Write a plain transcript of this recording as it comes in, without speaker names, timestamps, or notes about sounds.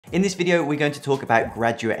In this video, we're going to talk about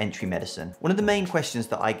graduate entry medicine. One of the main questions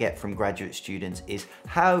that I get from graduate students is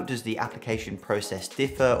how does the application process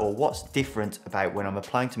differ, or what's different about when I'm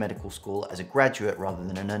applying to medical school as a graduate rather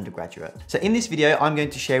than an undergraduate? So in this video, I'm going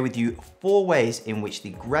to share with you 4 ways in which the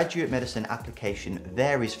graduate medicine application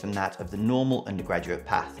varies from that of the normal undergraduate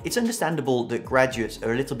path. It's understandable that graduates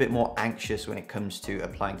are a little bit more anxious when it comes to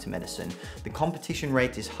applying to medicine. The competition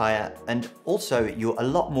rate is higher, and also you're a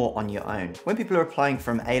lot more on your own. When people are applying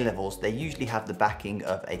from A-levels, they usually have the backing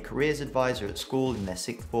of a careers advisor at school in their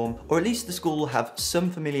 6th form, or at least the school will have some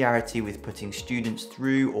familiarity with putting students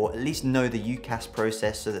through, or at least know the UCAS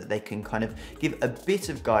process so that they can kind of give a bit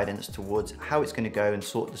of guidance towards how it's going to go and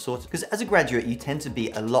sort. Because as a graduate, you tend to be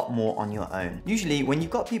a lot more on your own. Usually when you've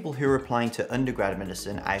got people who are applying to undergrad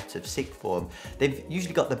medicine out of 6th form, they've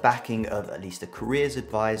usually got the backing of at least a careers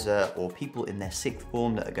advisor or people in their 6th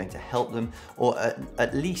form that are going to help them, or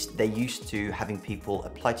at least they're used to having people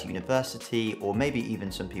apply to university, or maybe even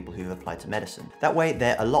some people who have applied to medicine. That way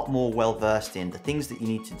they're a lot more well versed in the things that you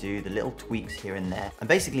need to do, the little tweaks here and there, and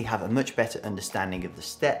basically have a much better understanding of the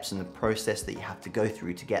steps and the process that you have to go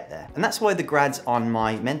through to get there. And that's why the grads on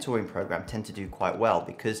my mentoring program tend to do quite well,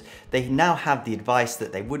 because they now have the advice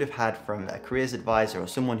that they would have had from a careers advisor or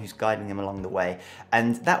someone who's guiding them along the way,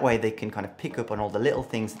 and that way they can kind of pick up on all the little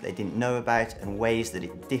things that they didn't know about and ways that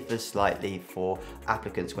it differs slightly for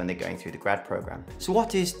applicants when they're going through the grad program. So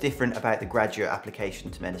what is different about the graduate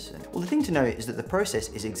application to medicine? Well, the thing to know is that the process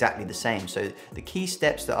is exactly the same. So the key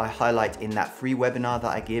steps that I highlight in that free webinar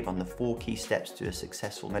that I give on the 4 key steps to a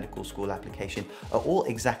successful medical school application are all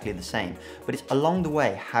exactly the same, but it's along the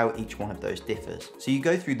way how each one of those differs. So you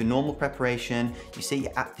go through the normal preparation, you see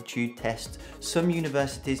your aptitude test. Some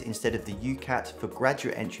universities, instead of the UCAT for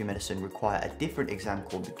graduate entry medicine, require a different exam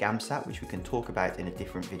called the GAMSAT, which we can talk about in a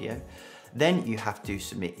different video. Then you have to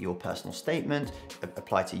submit your personal statement,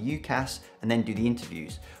 apply to UCAS, and then do the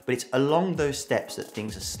interviews. But it's along those steps that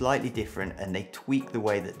things are slightly different, and they tweak the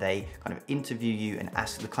way that they kind of interview you and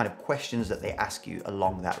ask the kind of questions that they ask you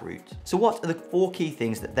along that route. So what are the 4 key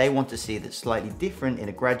things that they want to see that's slightly different in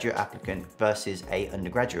a graduate applicant versus a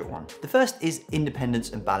undergraduate one? The first is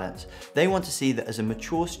independence and balance. They want to see that as a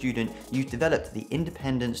mature student, you've developed the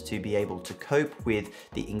independence to be able to cope with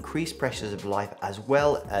the increased pressures of life, as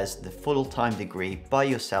well as the full-time degree by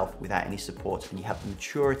yourself without any support, and you have the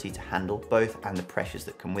maturity to handle both and the pressures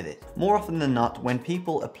that come with it. More often than not, when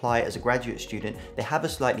people apply as a graduate student, they have a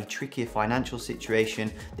slightly trickier financial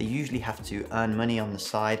situation. They usually have to earn money on the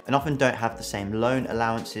side and often don't have the same loan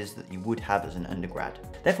allowances that you would have as an undergrad.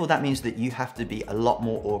 Therefore, that means that you have to be a lot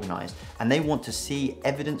more organized, and they want to see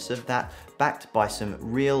evidence of that backed by some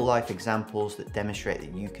real life examples that demonstrate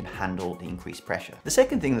that you can handle the increased pressure. The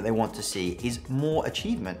second thing that they want to see is more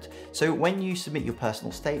achievement. So when you submit your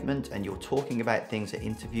personal statement and you're talking about things at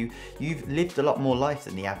interview, you've lived a lot more life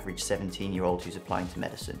than the average 17-year-old who's applying to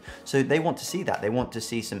medicine. So they want to see that. They want to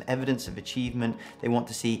see some evidence of achievement. They want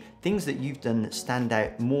to see things that you've done that stand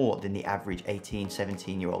out more than the average 18,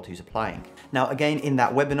 17-year-old who's applying. Now, again, in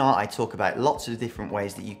that webinar, I talk about lots of different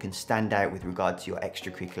ways that you can stand out with regard to your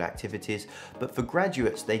extracurricular activities. But for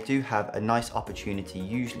graduates, they do have a nice opportunity,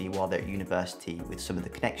 usually while they're at university, with some of the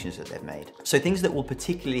connections that they've made. So things that will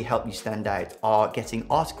particularly help you stand out are getting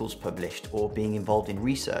articles published or being involved in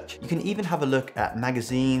research. You can even have a look at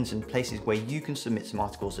magazines and places where you can submit some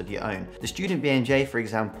articles of your own. The Student BNJ, for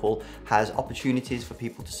example, has opportunities for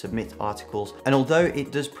people to submit articles. And although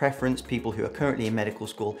it does preference people who are currently in medical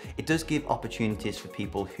school, it does give opportunities for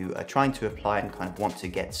people who are trying to apply and kind of want to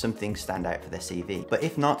get something stand out for their CV. But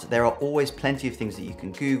if not, there are always plenty of things that you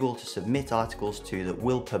can Google to submit articles to that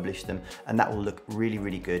will publish them, and that will look really,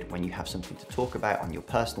 really good when you have something to talk about on your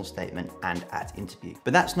personal statement and at interview.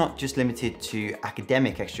 But that's not just limited to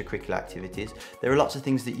academic extracurricular activities. There are lots of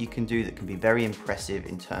things that you can do that can be very impressive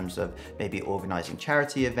in terms of maybe organizing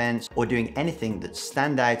charity events or doing anything that's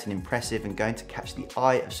stand out and impressive and going to catch the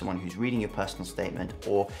eye of someone who's reading your personal statement,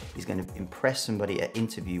 or is going to impress somebody at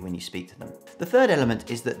interview when you speak to them. The third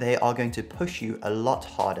element is that they are going to push you a lot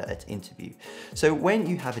harder at interview. So when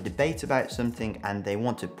you have a debate about something and they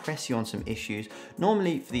want to press you on some issues,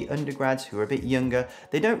 normally for the undergrads who are a bit younger,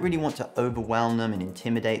 they don't really want to overwhelm them and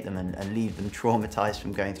intimidate them and leave them traumatized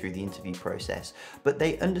from going through the interview process. But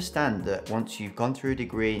they understand that once you've gone through a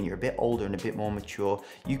degree and you're a bit older and a bit more mature,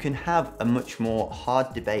 you can have a much more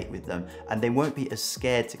hard debate with them, and they won't be as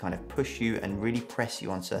scared to kind of push you and really press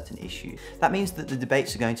you on certain issues. That means that the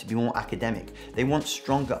debates are going to be more academic. They want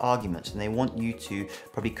stronger arguments, and they want you to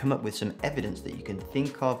probably come up with with some evidence that you can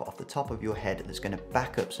think of off the top of your head that's going to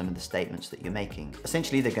back up some of the statements that you're making.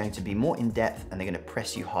 Essentially, they're going to be more in depth and they're going to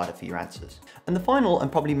press you harder for your answers. And the final and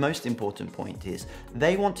probably most important point is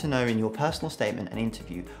they want to know in your personal statement and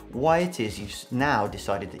interview why it is you've now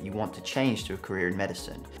decided that you want to change to a career in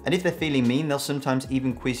medicine. And if they're feeling mean, they'll sometimes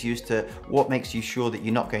even quiz you as to what makes you sure that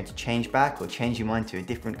you're not going to change back or change your mind to a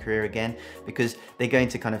different career again, because they're going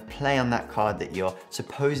to kind of play on that card that you're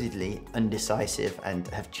supposedly undecisive and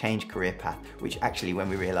have changed career path, which actually, when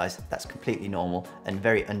we realize that's completely normal and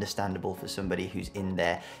very understandable for somebody who's in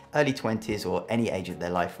their early 20s or any age of their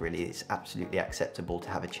life, really, it's absolutely acceptable to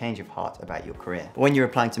have a change of heart about your career. But when you're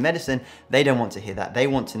applying to medicine, they don't want to hear that. They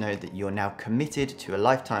want to know that you're now committed to a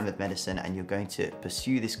lifetime of medicine and you're going to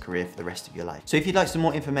pursue this career for the rest of your life. So if you'd like some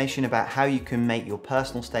more information about how you can make your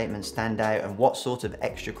personal statement stand out and what sort of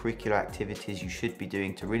extracurricular activities you should be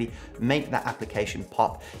doing to really make that application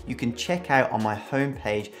pop, you can check out on my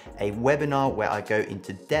homepage a webinar where I go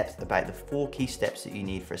into depth about the 4 key steps that you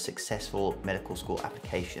need for a successful medical school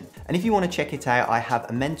application. And if you want to check it out, I have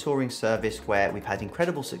a mentoring service where we've had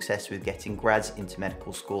incredible success with getting grads into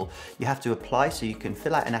medical school. You have to apply, so you can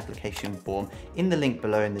fill out an application form in the link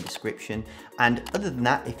below in the description. And other than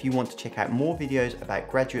that, if you want to check out more videos about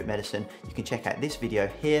graduate medicine, you can check out this video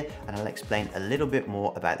here and I'll explain a little bit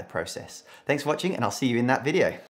more about the process. Thanks for watching and I'll see you in that video.